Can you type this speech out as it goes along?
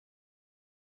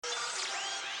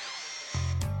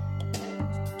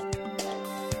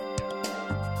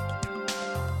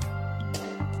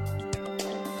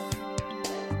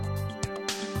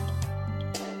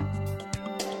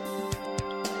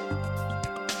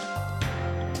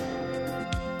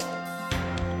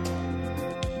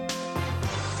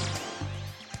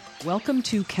Welcome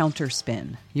to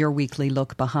Counterspin, your weekly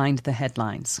look behind the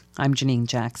headlines. I'm Janine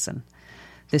Jackson.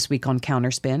 This week on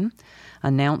Counterspin,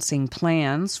 announcing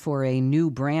plans for a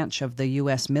new branch of the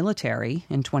U.S. military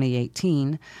in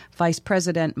 2018, Vice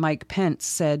President Mike Pence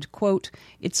said, quote,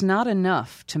 "It's not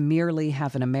enough to merely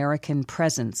have an American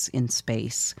presence in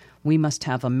space. We must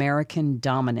have American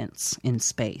dominance in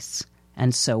space,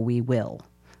 and so we will,"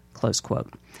 close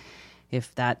quote.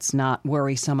 If that's not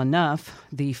worrisome enough,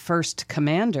 the first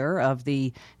commander of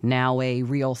the now a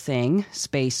real thing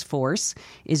Space Force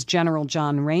is General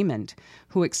John Raymond,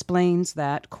 who explains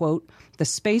that, quote, "The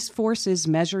Space Force's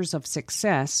measures of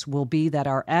success will be that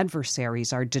our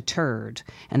adversaries are deterred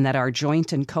and that our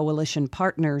joint and coalition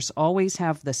partners always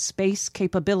have the space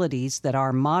capabilities that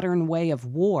our modern way of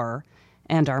war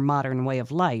and our modern way of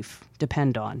life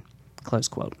depend on," close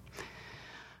quote.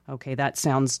 Okay, that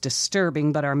sounds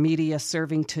disturbing, but are media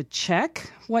serving to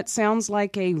check what sounds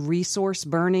like a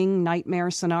resource-burning nightmare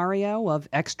scenario of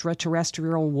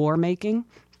extraterrestrial war-making,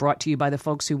 brought to you by the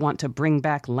folks who want to bring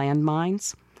back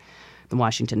landmines? The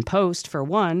Washington Post, for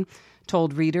one,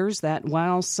 told readers that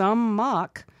while some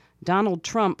mock, Donald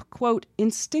Trump, quote,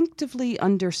 "instinctively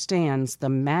understands the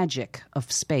magic of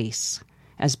space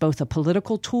as both a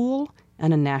political tool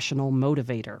and a national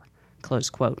motivator," close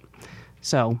quote.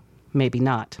 So, maybe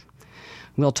not.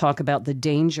 We'll talk about the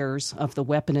dangers of the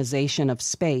weaponization of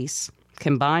space,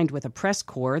 combined with a press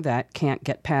corps that can't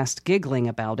get past giggling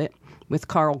about it, with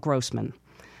Carl Grossman.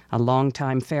 A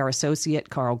longtime FAIR associate,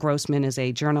 Carl Grossman is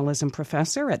a journalism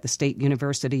professor at the State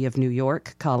University of New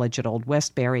York, College at Old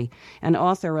Westbury, and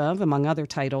author of, among other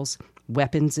titles,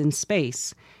 Weapons in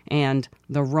Space and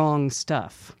The Wrong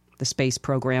Stuff, the space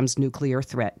program's nuclear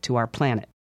threat to our planet.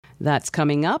 That's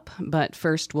coming up, but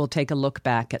first we'll take a look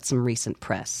back at some recent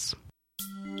press.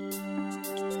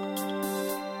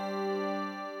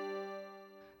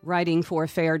 Writing for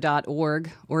FAIR.org,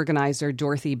 organizer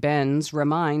Dorothy Benz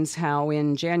reminds how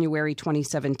in January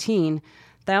 2017,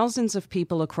 thousands of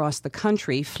people across the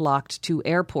country flocked to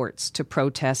airports to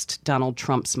protest Donald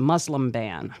Trump's Muslim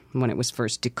ban when it was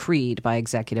first decreed by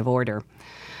executive order.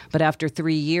 But after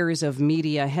 3 years of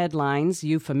media headlines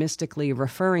euphemistically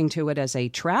referring to it as a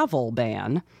travel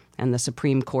ban, and the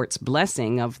Supreme Court's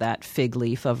blessing of that fig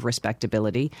leaf of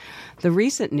respectability, the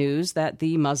recent news that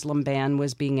the Muslim ban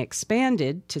was being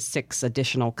expanded to 6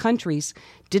 additional countries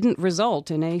didn't result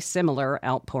in a similar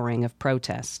outpouring of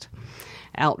protest.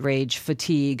 Outrage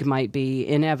fatigue might be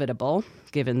inevitable,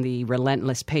 given the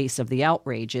relentless pace of the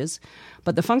outrages,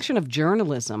 but the function of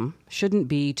journalism shouldn't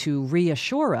be to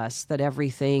reassure us that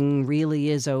everything really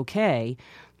is okay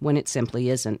when it simply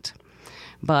isn't.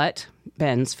 But,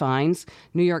 Benz finds,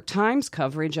 New York Times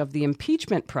coverage of the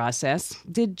impeachment process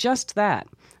did just that,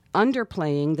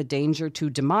 underplaying the danger to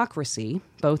democracy,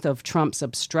 both of Trump's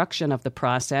obstruction of the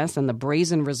process and the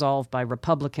brazen resolve by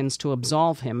Republicans to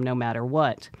absolve him no matter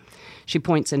what. She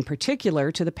points in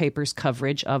particular to the paper's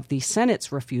coverage of the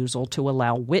Senate's refusal to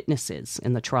allow witnesses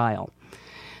in the trial.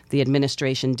 The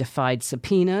administration defied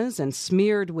subpoenas and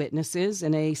smeared witnesses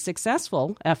in a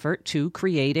successful effort to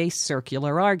create a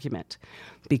circular argument.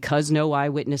 Because no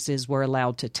eyewitnesses were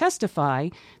allowed to testify,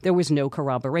 there was no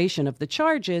corroboration of the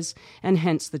charges, and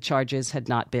hence the charges had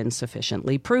not been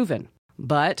sufficiently proven.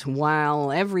 But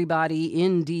while everybody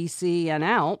in D.C. and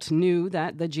out knew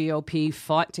that the GOP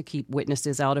fought to keep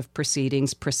witnesses out of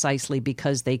proceedings precisely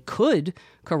because they could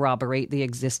corroborate the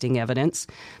existing evidence,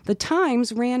 the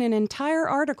Times ran an entire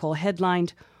article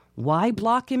headlined, "Why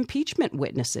Block Impeachment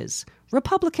Witnesses?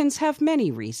 Republicans Have Many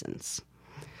Reasons."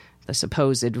 The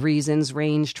supposed reasons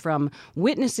ranged from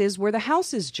witnesses were the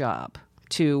House's job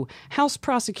to House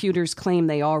prosecutors claim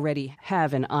they already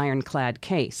have an ironclad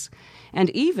case,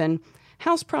 and even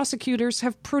House prosecutors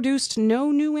have produced no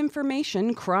new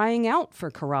information crying out for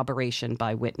corroboration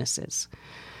by witnesses.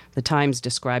 The Times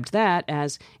described that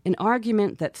as an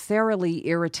argument that thoroughly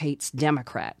irritates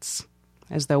Democrats,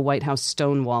 as though White House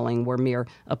stonewalling were mere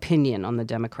opinion on the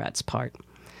Democrats' part.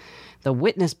 The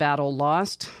witness battle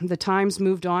lost, the Times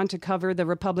moved on to cover the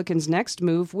Republicans' next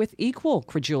move with equal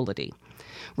credulity.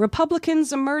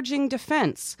 Republicans' emerging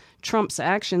defense: Trump's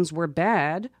actions were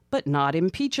bad, but not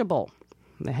impeachable,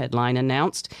 the headline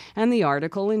announced, and the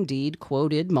article indeed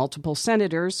quoted multiple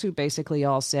senators who basically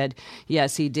all said,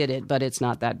 yes, he did it, but it's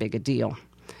not that big a deal.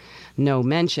 No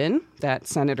mention that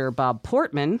Senator Bob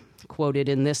Portman, quoted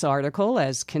in this article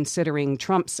as considering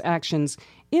Trump's actions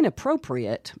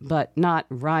inappropriate, but not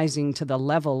rising to the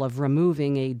level of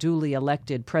removing a duly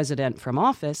elected president from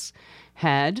office,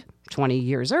 had, 20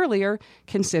 years earlier,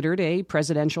 considered a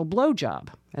presidential blowjob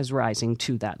as rising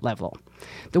to that level.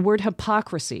 The word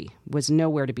hypocrisy was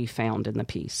nowhere to be found in the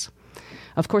piece.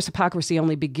 Of course, hypocrisy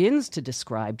only begins to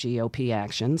describe GOP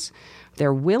actions.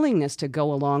 Their willingness to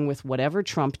go along with whatever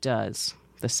Trump does,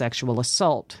 the sexual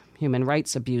assault, human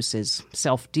rights abuses,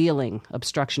 self-dealing,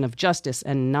 obstruction of justice,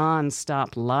 and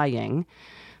nonstop lying,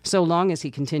 so long as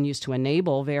he continues to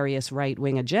enable various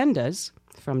right-wing agendas,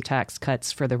 from tax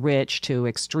cuts for the rich to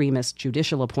extremist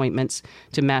judicial appointments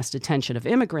to mass detention of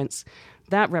immigrants,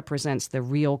 that represents the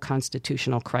real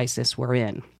constitutional crisis we're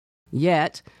in.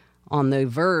 Yet, on the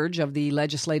verge of the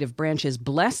legislative branch's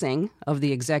blessing of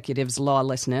the executive's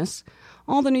lawlessness,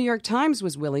 all the New York Times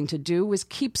was willing to do was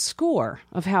keep score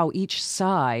of how each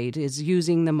side is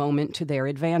using the moment to their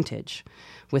advantage,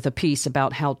 with a piece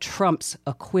about how Trump's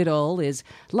acquittal is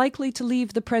likely to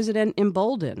leave the president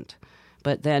emboldened.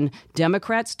 But then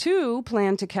Democrats, too,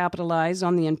 plan to capitalize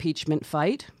on the impeachment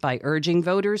fight by urging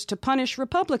voters to punish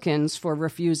Republicans for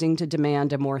refusing to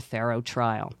demand a more thorough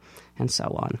trial, and so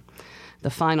on.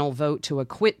 The final vote to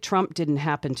acquit Trump didn't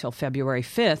happen till February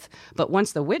 5th, but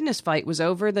once the witness fight was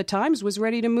over, the Times was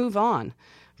ready to move on.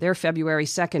 Their February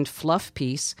 2nd fluff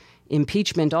piece,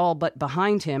 Impeachment All But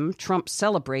Behind Him, Trump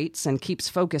Celebrates and Keeps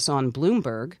Focus on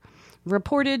Bloomberg,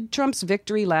 reported Trump's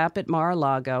victory lap at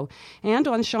Mar-a-Lago and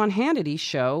on Sean Hannity's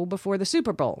show before the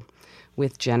Super Bowl,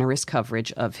 with generous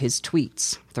coverage of his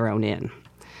tweets thrown in.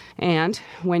 And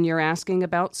when you're asking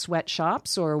about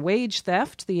sweatshops or wage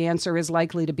theft, the answer is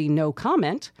likely to be no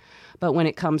comment. But when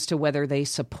it comes to whether they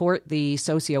support the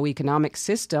socioeconomic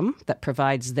system that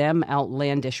provides them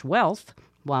outlandish wealth,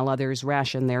 while others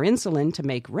ration their insulin to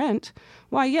make rent,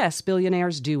 why, yes,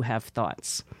 billionaires do have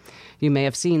thoughts. You may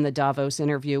have seen the Davos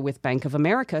interview with Bank of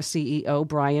America CEO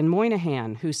Brian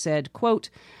Moynihan, who said, quote,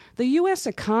 "The U.S.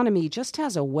 economy just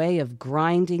has a way of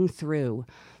grinding through,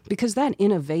 because that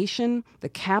innovation, the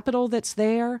capital that's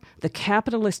there, the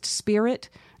capitalist spirit,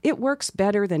 it works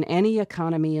better than any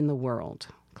economy in the world,"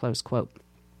 close quote.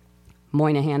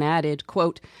 Moynihan added,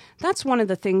 quote, "That's one of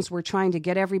the things we're trying to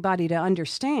get everybody to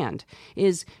understand,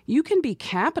 is you can be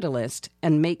capitalist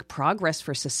and make progress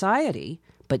for society,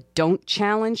 but don't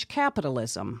challenge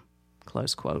capitalism,"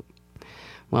 close quote.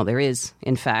 Well, there is,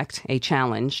 in fact, a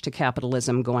challenge to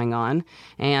capitalism going on,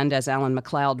 and as Alan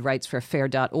McLeod writes for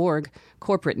FAIR.org,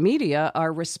 corporate media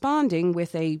are responding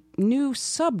with a new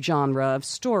subgenre of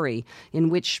story in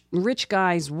which rich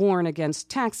guys warn against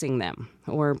taxing them,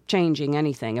 or changing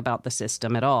anything about the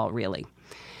system at all, really.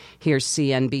 Here's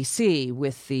CNBC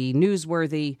with the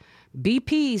newsworthy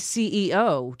BP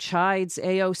CEO chides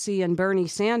AOC and Bernie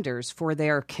Sanders for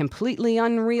their completely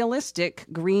unrealistic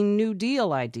Green New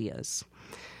Deal ideas.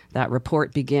 That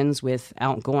report begins with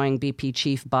outgoing BP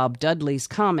chief Bob Dudley's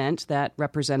comment that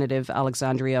Representative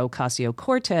Alexandria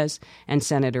Ocasio-Cortez and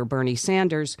Senator Bernie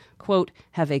Sanders, quote,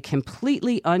 "have a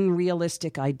completely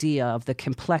unrealistic idea of the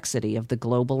complexity of the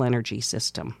global energy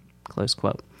system," close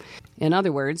quote. In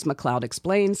other words, McLeod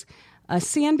explains, a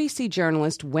CNBC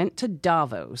journalist went to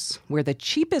Davos, where the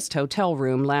cheapest hotel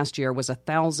room last year was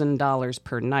 $1,000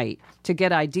 per night, to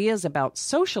get ideas about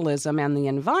socialism and the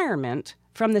environment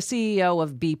from the CEO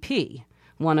of BP,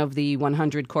 one of the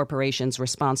 100 corporations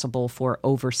responsible for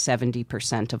over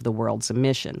 70% of the world's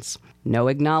emissions. No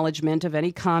acknowledgement of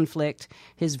any conflict.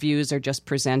 His views are just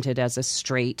presented as a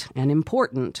straight and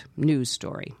important news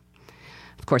story.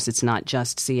 Of course, it's not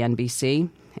just CNBC.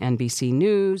 NBC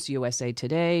News, USA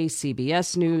Today,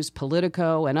 CBS News,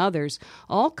 Politico, and others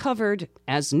all covered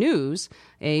as news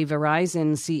a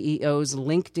Verizon CEO's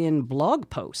LinkedIn blog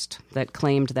post that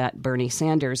claimed that Bernie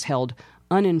Sanders held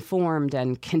uninformed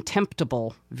and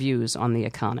contemptible views on the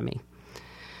economy.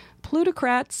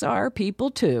 Plutocrats are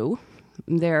people, too.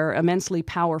 They're immensely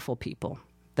powerful people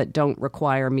that don't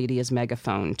require media's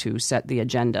megaphone to set the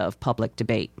agenda of public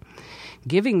debate.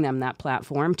 Giving them that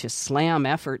platform to slam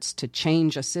efforts to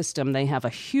change a system they have a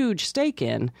huge stake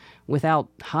in without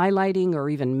highlighting or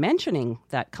even mentioning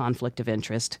that conflict of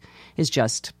interest is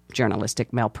just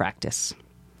journalistic malpractice.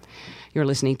 You're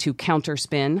listening to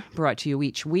Counterspin, brought to you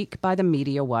each week by the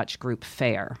Media Watch Group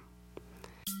FAIR.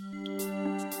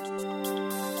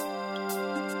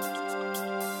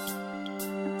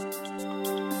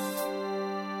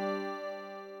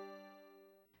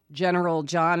 General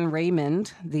John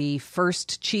Raymond, the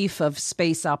first chief of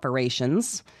space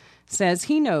operations, says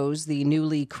he knows the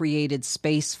newly created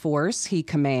Space Force he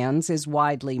commands is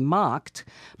widely mocked,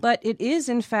 but it is,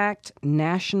 in fact,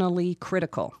 nationally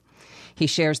critical. He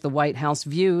shares the White House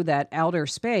view that outer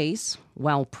space,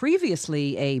 while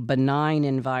previously a benign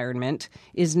environment,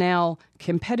 is now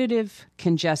competitive,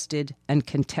 congested, and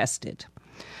contested.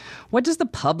 What does the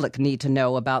public need to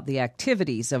know about the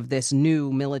activities of this new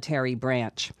military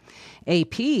branch?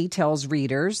 AP tells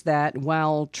readers that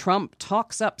while Trump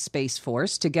talks up Space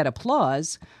Force to get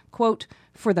applause, quote,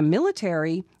 for the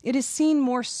military, it is seen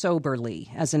more soberly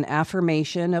as an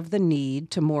affirmation of the need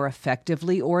to more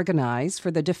effectively organize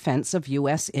for the defense of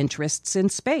U.S. interests in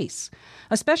space,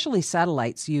 especially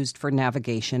satellites used for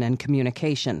navigation and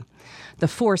communication. The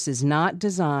force is not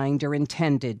designed or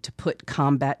intended to put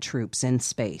combat troops in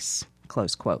space,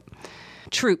 close quote.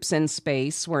 Troops in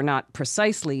space were not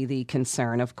precisely the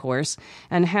concern, of course.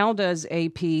 And how does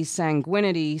AP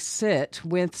sanguinity sit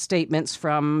with statements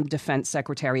from Defense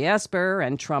Secretary Esper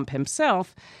and Trump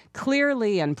himself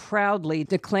clearly and proudly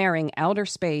declaring outer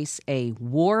space a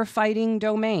war-fighting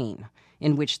domain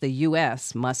in which the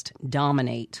U.S. must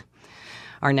dominate?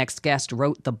 Our next guest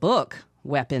wrote the book,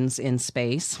 Weapons in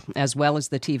Space, as well as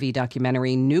the TV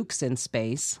documentary Nukes in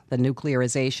Space, The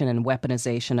Nuclearization and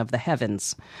Weaponization of the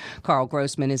Heavens. Carl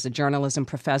Grossman is a journalism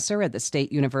professor at the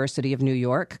State University of New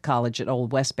York, College at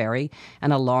Old Westbury,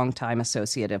 and a longtime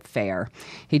associate of FAIR.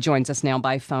 He joins us now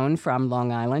by phone from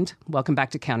Long Island. Welcome back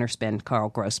to Counterspin, Carl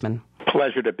Grossman.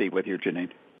 Pleasure to be with you,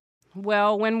 Janine.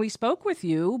 Well, when we spoke with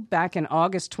you back in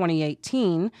August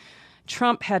 2018,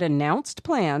 Trump had announced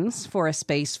plans for a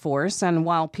Space Force, and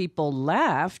while people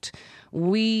laughed,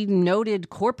 we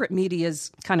noted corporate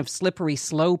media's kind of slippery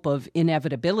slope of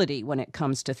inevitability when it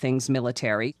comes to things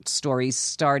military. Stories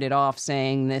started off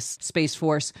saying this Space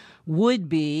Force would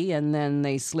be, and then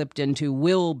they slipped into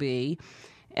will be.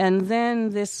 And then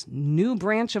this new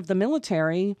branch of the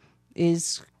military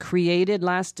is created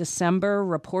last December,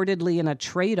 reportedly in a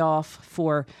trade-off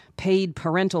for paid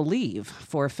parental leave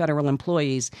for federal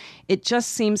employees. It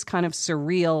just seems kind of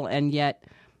surreal, and yet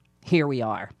here we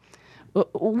are.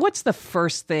 What's the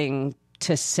first thing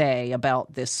to say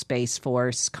about this Space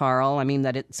Force, Carl? I mean,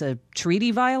 that it's a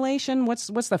treaty violation? What's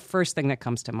the first thing that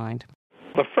comes to mind?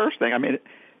 The first thing,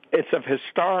 it's of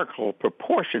historical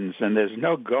proportions, and there's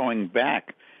no going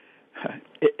back.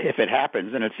 If it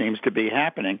happens, and it seems to be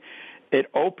happening, it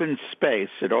opens space,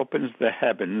 it opens the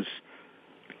heavens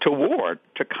to war,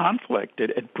 to conflict.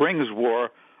 It brings war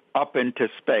up into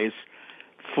space,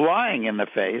 flying in the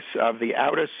face of the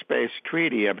Outer Space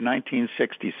Treaty of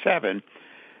 1967,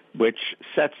 which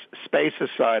sets space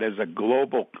aside as a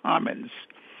global commons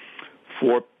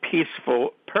for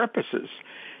peaceful purposes.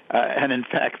 And in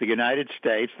fact, the United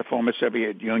States, the former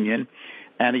Soviet Union,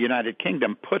 and the United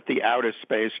Kingdom put the Outer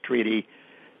Space Treaty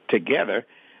together,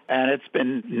 and it's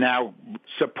been now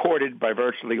supported by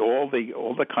virtually all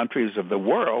the countries of the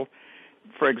world.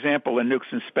 For example, in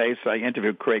Nukes in Space, I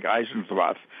interviewed Craig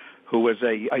Eisenroth, who was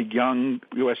a young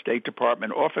U.S. State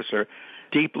Department officer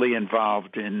deeply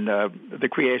involved in the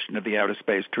creation of the Outer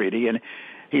Space Treaty, and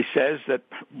he says that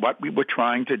what we were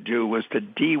trying to do was to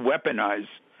de-weaponize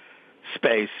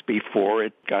space before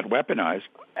it got weaponized.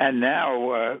 And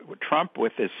now Trump,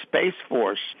 with his Space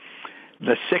Force,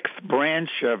 the sixth branch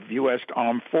of U.S.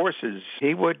 Armed Forces,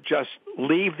 he would just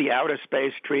leave the Outer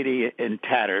Space Treaty in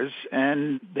tatters,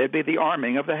 and there'd be the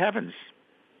arming of the heavens.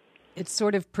 It's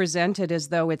sort of presented as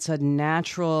though it's a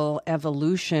natural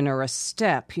evolution or a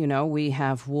step. You know, we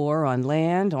have war on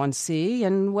land, on sea,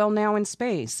 and, well, now in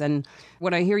space. And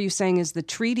what I hear you saying is the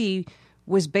treaty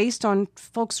was based on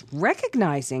folks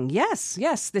recognizing, yes,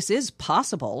 this is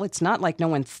possible. It's not like no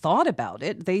one thought about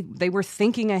it. They were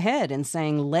thinking ahead and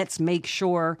saying, let's make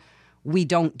sure we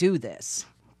don't do this.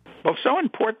 Well, so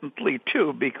importantly,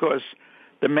 too, because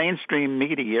the mainstream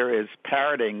media is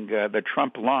parroting the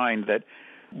Trump line that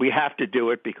we have to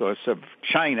do it because of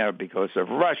China, because of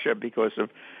Russia, because of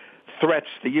threats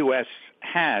the U.S.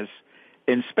 has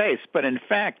in space. But in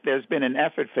fact, there's been an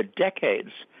effort for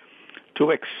decades to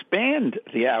expand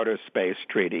the Outer Space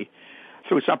Treaty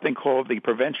through something called the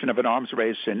Prevention of an Arms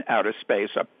Race in Outer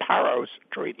Space, a PAROS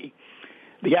treaty.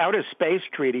 The Outer Space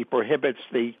Treaty prohibits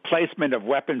the placement of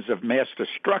weapons of mass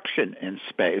destruction in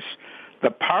space.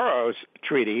 The PAROS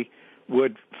treaty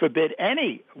would forbid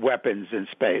any weapons in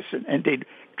space, and indeed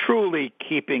truly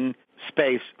keeping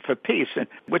space for peace. And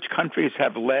which countries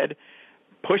have led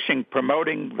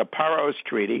promoting the PAROS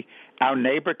treaty? Our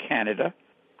neighbor Canada,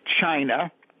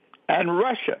 China, and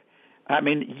Russia.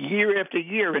 Year after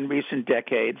year in recent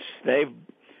decades, they've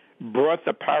brought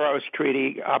the PAROS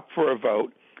treaty up for a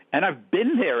vote, and I've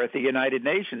been there at the United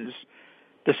Nations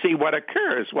to see what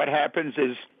occurs. What happens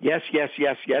is, yes,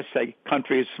 say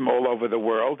countries from all over the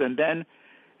world, and then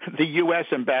the U.S.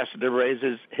 ambassador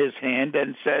raises his hand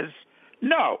and says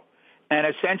no. And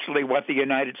essentially what the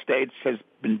United States has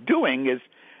been doing is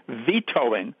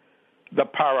vetoing the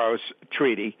PAROS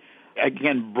treaty.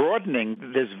 again, broadening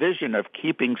this vision of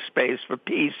keeping space for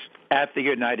peace at the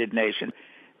United Nations.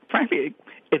 Frankly,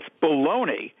 it's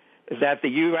baloney that the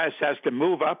U.S. has to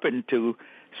move up into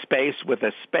space with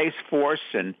a space force.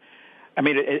 And, I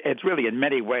mean, it's really in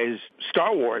many ways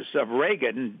Star Wars of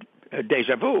Reagan,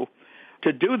 deja vu.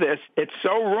 To do this, it's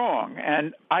so wrong.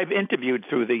 And I've interviewed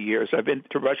through the years. I've been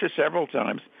to Russia several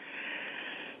times.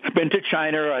 I've been to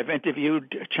China. I've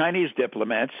interviewed Chinese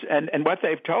diplomats. And what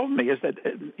they've told me is that,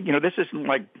 this isn't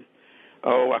like,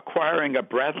 acquiring a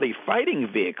Bradley fighting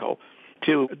vehicle.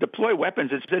 To deploy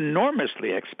weapons, it's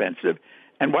enormously expensive.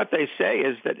 And what they say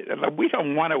is that we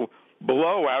don't want to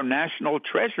blow our national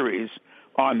treasuries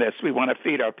on this. We want to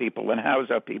feed our people and house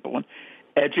our people and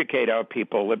educate our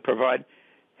people and provide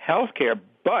health care.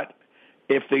 But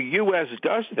if the U.S.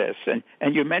 does this,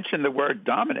 and you mentioned the word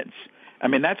dominance, I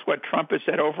mean, that's what Trump has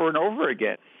said over and over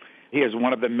again. He has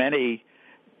one of the many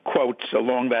quotes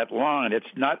along that line. It's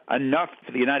not enough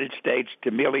for the United States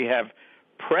to merely have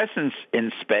presence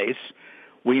in space.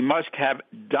 We must have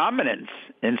dominance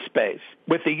in space.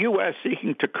 With the U.S.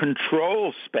 seeking to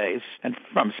control space and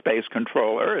from space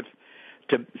control Earth,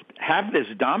 to have this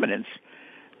dominance,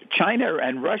 China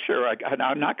and Russia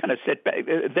are not going to sit back.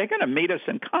 They're going to meet us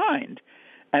in kind,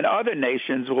 and other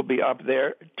nations will be up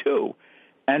there too.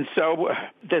 And so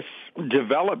this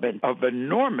development of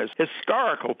enormous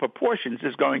historical proportions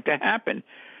is going to happen,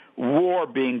 war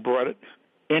being brought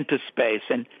into space,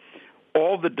 and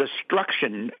all the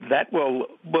destruction that will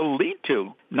lead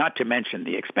to, not to mention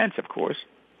the expense, of course.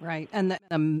 Right, and the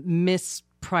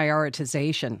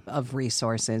misprioritization of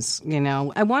resources.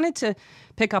 I wanted to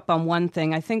pick up on one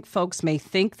thing. I think folks may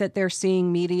think that they're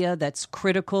seeing media that's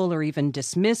critical or even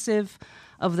dismissive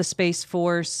of the Space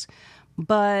Force.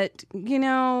 But,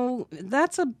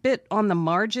 that's a bit on the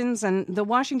margins. And the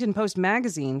Washington Post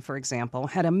magazine, for example,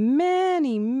 had a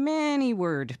many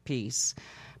word piece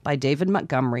by David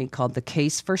Montgomery called The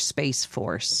Case for Space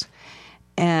Force.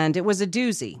 And it was a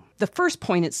doozy. The first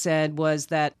point it said was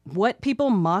that what people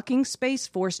mocking Space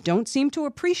Force don't seem to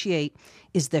appreciate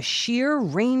is the sheer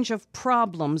range of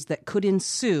problems that could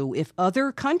ensue if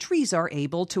other countries are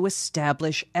able to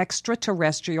establish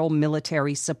extraterrestrial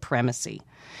military supremacy.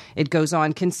 It goes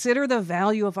on, consider the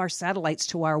value of our satellites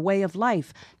to our way of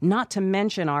life, not to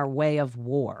mention our way of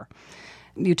war.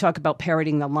 You talk about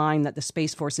parroting the line that the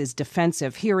Space Force is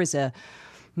defensive. Here is a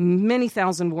many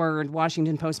thousand-word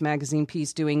Washington Post magazine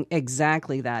piece doing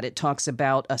exactly that. It talks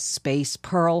about a space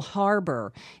Pearl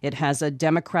Harbor. It has a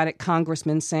Democratic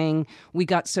congressman saying, we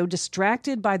got so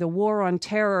distracted by the war on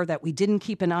terror that we didn't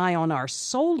keep an eye on our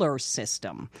solar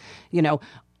system.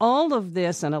 All of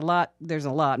this and there's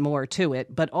a lot more to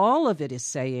it, but all of it is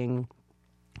saying,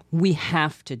 we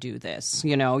have to do this.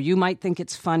 You might think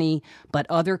it's funny, but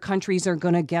other countries are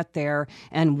going to get there,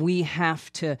 and we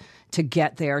have to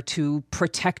get there to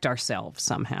protect ourselves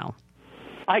somehow.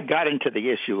 I got into the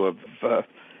issue of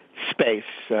space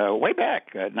way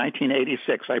back,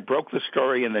 1986. I broke the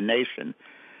story in The Nation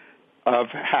of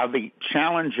how the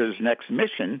Challenger's next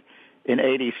mission in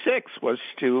 86 was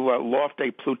to loft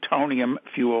a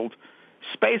plutonium-fueled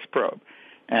space probe.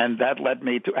 And that led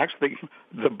me to actually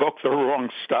the book, The Wrong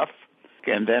Stuff.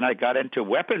 And then I got into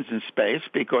weapons in space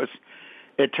because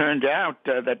it turned out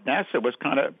that NASA was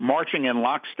kind of marching in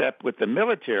lockstep with the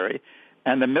military.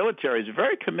 And the military is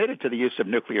very committed to the use of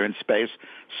nuclear in space.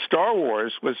 Star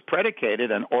Wars was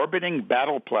predicated on orbiting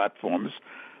battle platforms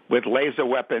with laser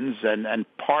weapons and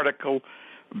particle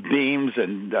beams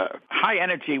and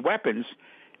high-energy weapons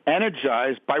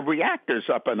energized by reactors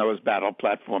up on those battle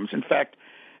platforms. In fact,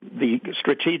 the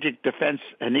Strategic Defense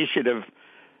Initiative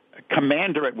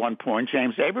commander at one point,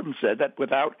 James Abrams, said that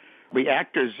without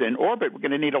reactors in orbit, we're going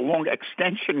to need a long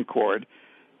extension cord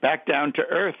back down to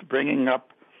Earth, bringing up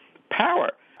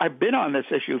power. I've been on this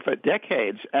issue for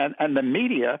decades, and the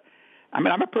media, I'm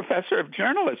a professor of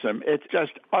journalism. It's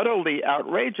just utterly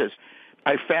outrageous.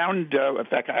 I found, in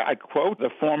fact, I quote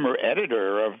the former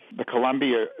editor of the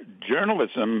Columbia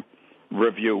Journalism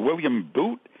Review, William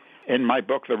Boot, in my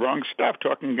book, The Wrong Stuff,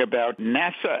 talking about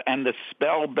NASA and the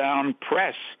spellbound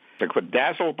press. They were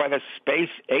dazzled by the space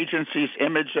agency's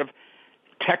image of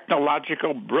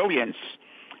technological brilliance.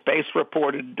 Space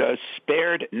reported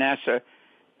spared NASA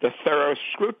the thorough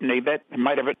scrutiny that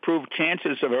might have improved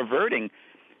chances of averting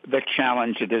the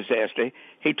Challenger disaster.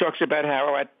 He talks about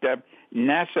how at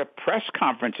NASA press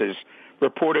conferences,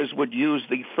 reporters would use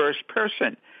the first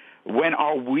person. When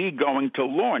are we going to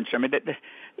launch? The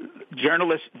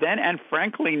journalists then and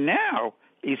frankly now,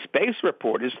 these space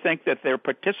reporters think that they're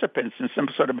participants in some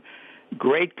sort of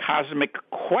great cosmic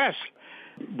quest.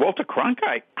 Walter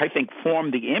Cronkite, I think,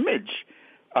 formed the image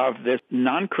of this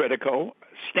non-critical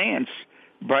stance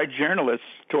by journalists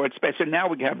towards space. And now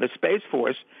we have the Space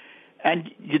Force,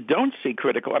 and you don't see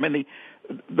critical. I mean,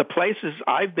 the places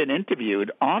I've been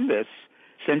interviewed on this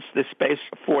since the Space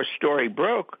Force story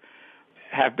broke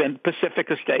have been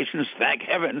Pacifica stations, thank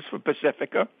heavens for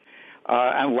Pacifica,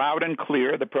 and Loud and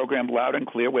Clear, the program Loud and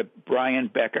Clear with Brian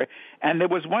Becker. And there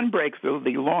was one breakthrough.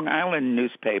 The Long Island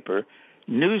newspaper,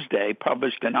 Newsday,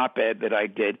 published an op-ed that I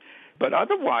did. But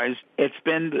otherwise, it's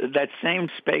been that same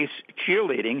space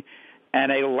cheerleading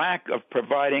and a lack of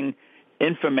providing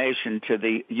information to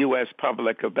the U.S.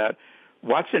 public about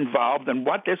what's involved and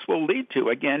what this will lead to.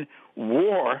 Again,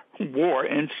 war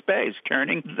in space,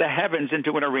 turning the heavens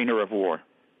into an arena of war.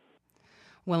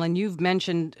 Well, and you've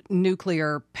mentioned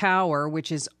nuclear power,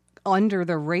 which is under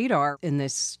the radar in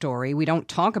this story. We don't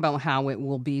talk about how it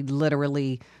will be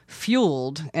literally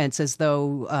fueled. It's as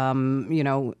though,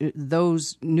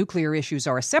 those nuclear issues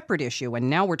are a separate issue. And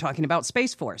now we're talking about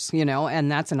Space Force,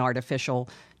 and that's an artificial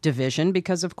division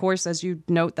because, of course, as you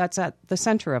note, that's at the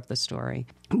center of the story.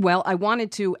 Well, I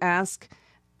wanted to ask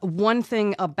one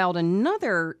thing about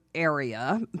another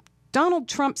area. Donald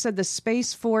Trump said the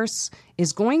Space Force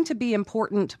is going to be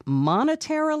important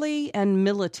monetarily and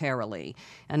militarily.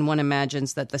 And one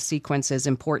imagines that the sequence is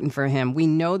important for him. We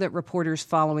know that reporters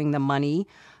following the money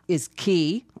is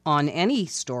key on any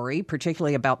story,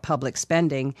 particularly about public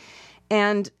spending.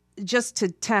 And just to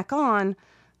tack on,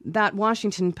 that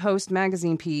Washington Post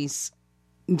magazine piece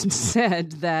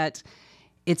said that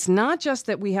it's not just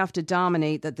that we have to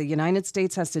dominate, that the United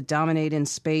States has to dominate in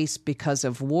space because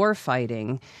of war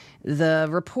fighting. The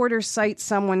reporter cites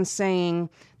someone saying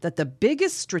that the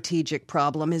biggest strategic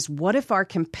problem is what if our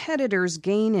competitors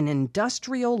gain an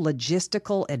industrial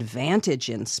logistical advantage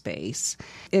in space?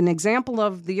 An example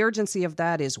of the urgency of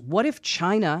that is what if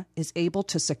China is able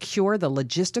to secure the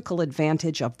logistical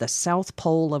advantage of the South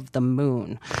Pole of the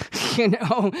moon?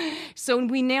 So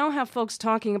we now have folks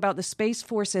talking about the Space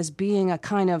Force as being a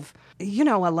kind of,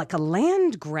 like a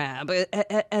land grab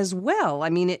as well. I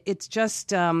mean, it's just,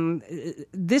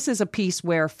 this is a piece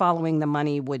where following the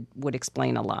money would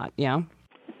explain a lot, yeah?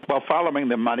 Well, following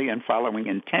the money and following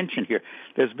intention here,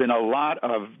 there's been a lot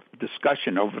of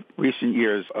discussion over recent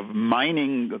years of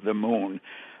mining the moon,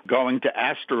 going to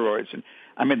asteroids. And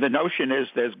I mean, the notion is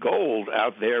there's gold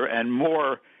out there and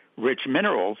more rich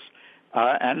minerals.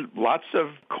 And lots of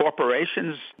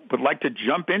corporations would like to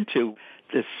jump into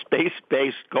this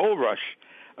space-based gold rush,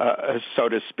 so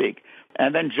to speak.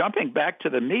 And then jumping back to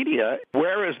the media,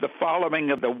 where is the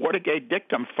following of the Watergate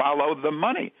dictum, follow the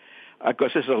money?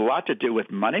 Because this has a lot to do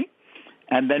with money.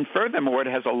 And then furthermore, it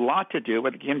has a lot to do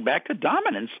with, getting back to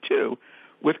dominance, too,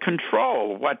 with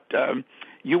control, what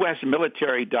U.S.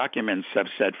 military documents have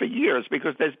said for years,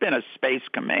 because there's been a space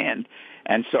command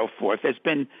and so forth. There's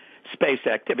been space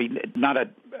activity, not a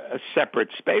separate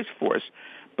space force,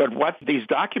 but what these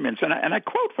documents, and I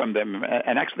quote from them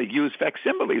and actually use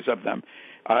facsimiles of them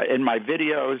in my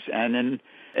videos and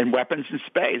in Weapons in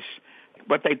Space.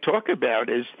 What they talk about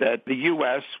is that the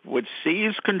U.S. would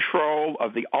seize control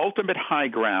of the ultimate high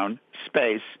ground,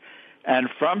 space, and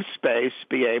from space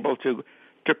be able to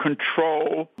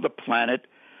control the planet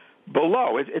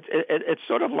below. It's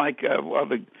sort of like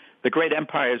the great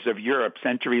empires of Europe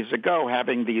centuries ago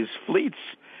having these fleets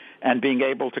and being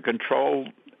able to control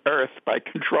Earth by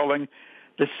controlling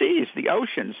the seas, the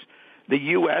oceans. The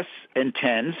U.S.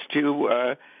 intends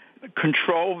to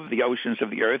control the oceans of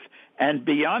the Earth and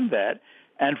beyond that,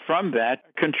 and from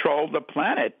that, control the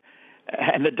planet.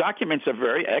 And the documents are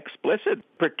very explicit.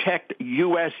 Protect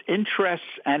U.S. interests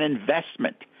and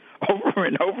investment. Over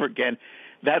and over again,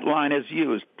 that line is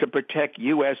used, to protect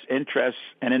U.S. interests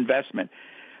and investment.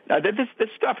 This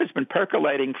stuff has been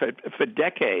percolating for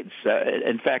decades.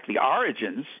 In fact, the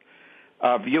origins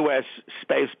of U.S.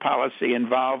 space policy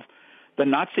involve the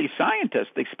Nazi scientists,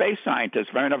 the space scientists,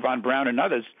 Wernher von Braun and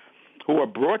others, who were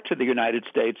brought to the United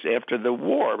States after the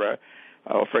war.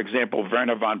 For example,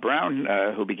 Wernher von Braun,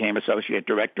 who became associate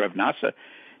director of NASA,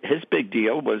 his big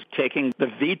deal was taking the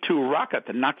V-2 rocket,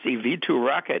 the Nazi V-2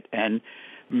 rocket, and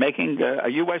making a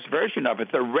U.S. version of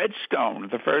it, the Redstone,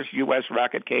 the first U.S.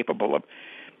 rocket capable of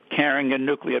carrying a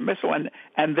nuclear missile.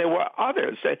 And there were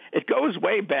others. It goes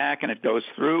way back, and it goes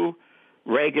through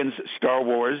Reagan's Star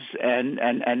Wars, and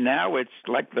now it's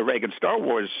like the Reagan Star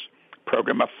Wars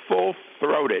program, a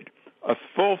full-throated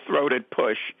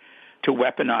push to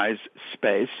weaponize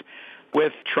space,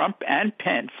 with Trump and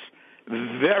Pence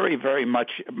very, very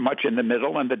much in the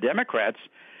middle, and the Democrats.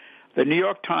 The New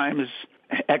York Times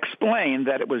explained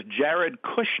that it was Jared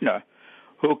Kushner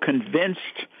who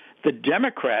convinced the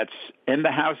Democrats in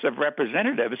the House of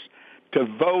Representatives to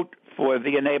vote for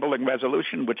the enabling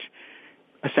resolution, which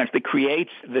essentially creates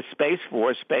the Space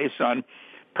Force based on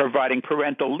providing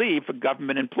parental leave for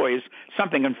government employees,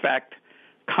 something, in fact,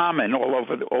 common all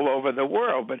over the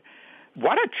world. But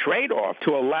what a trade-off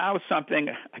to allow something,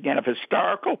 again, of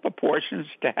historical proportions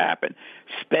to happen,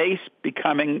 space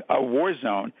becoming a war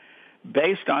zone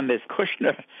based on this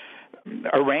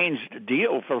Kushner-arranged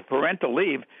deal for parental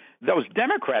leave. Those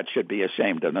Democrats should be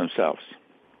ashamed of themselves.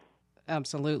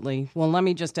 Absolutely. Well, let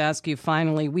me just ask you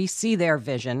finally, we see their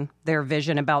vision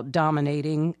about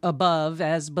dominating above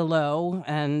as below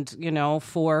and,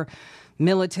 for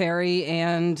military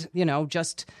and,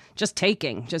 just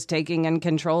taking and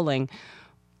controlling.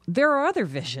 There are other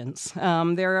visions.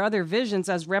 There are other visions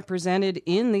as represented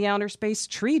in the Outer Space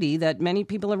Treaty that many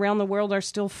people around the world are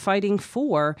still fighting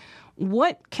for.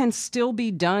 What can still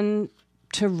be done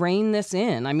to rein this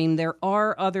in? I mean, there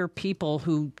are other people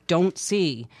who don't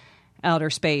see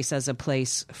outer space as a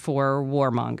place for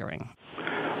warmongering.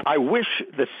 I wish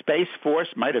the Space Force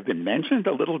might have been mentioned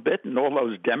a little bit in all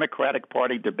those Democratic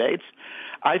Party debates.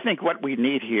 I think what we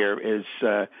need here is,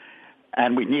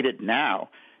 and we need it now,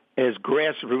 is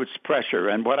grassroots pressure.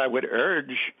 And what I would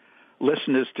urge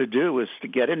listeners to do is to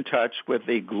get in touch with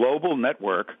the Global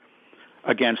Network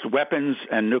Against Weapons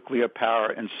and Nuclear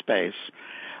Power in Space.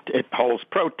 It holds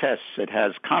protests. It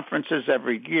has conferences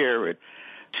every year.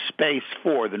 Space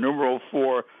 4, the numeral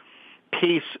 4,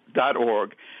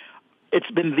 peace.org.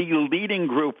 It's been the leading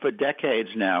group for decades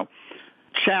now,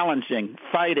 challenging,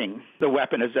 fighting the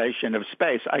weaponization of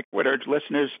space. I would urge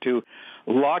listeners to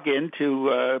log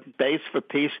into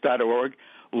baseforpeace.org,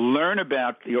 learn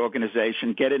about the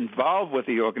organization, get involved with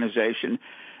the organization,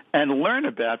 and learn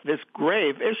about this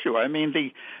grave issue. I mean,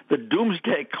 the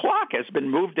doomsday clock has been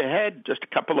moved ahead just a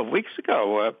couple of weeks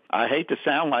ago. I hate to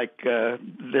sound like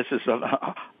this is an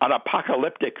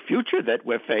apocalyptic future that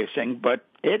we're facing, but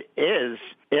it is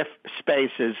if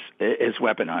space is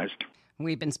weaponized.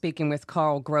 We've been speaking with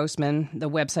Carl Grossman. The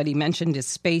website he mentioned is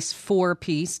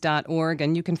spaceforpeace.org,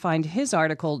 and you can find his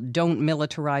article, Don't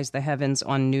Militarize the Heavens,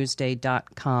 on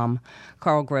Newsday.com.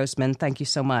 Carl Grossman, thank you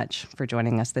so much for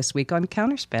joining us this week on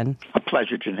Counterspin. A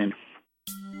pleasure, Janine.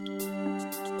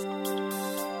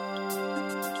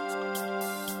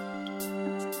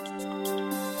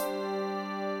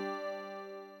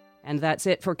 And that's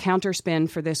it for Counterspin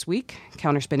for this week.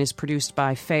 Counterspin is produced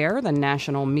by FAIR, the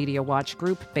National Media Watch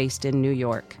Group based in New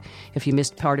York. If you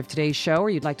missed part of today's show or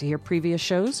you'd like to hear previous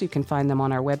shows, you can find them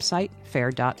on our website,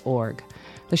 fair.org.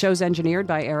 The show's engineered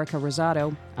by Erica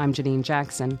Rosado. I'm Janine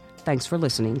Jackson. Thanks for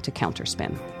listening to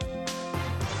Counterspin.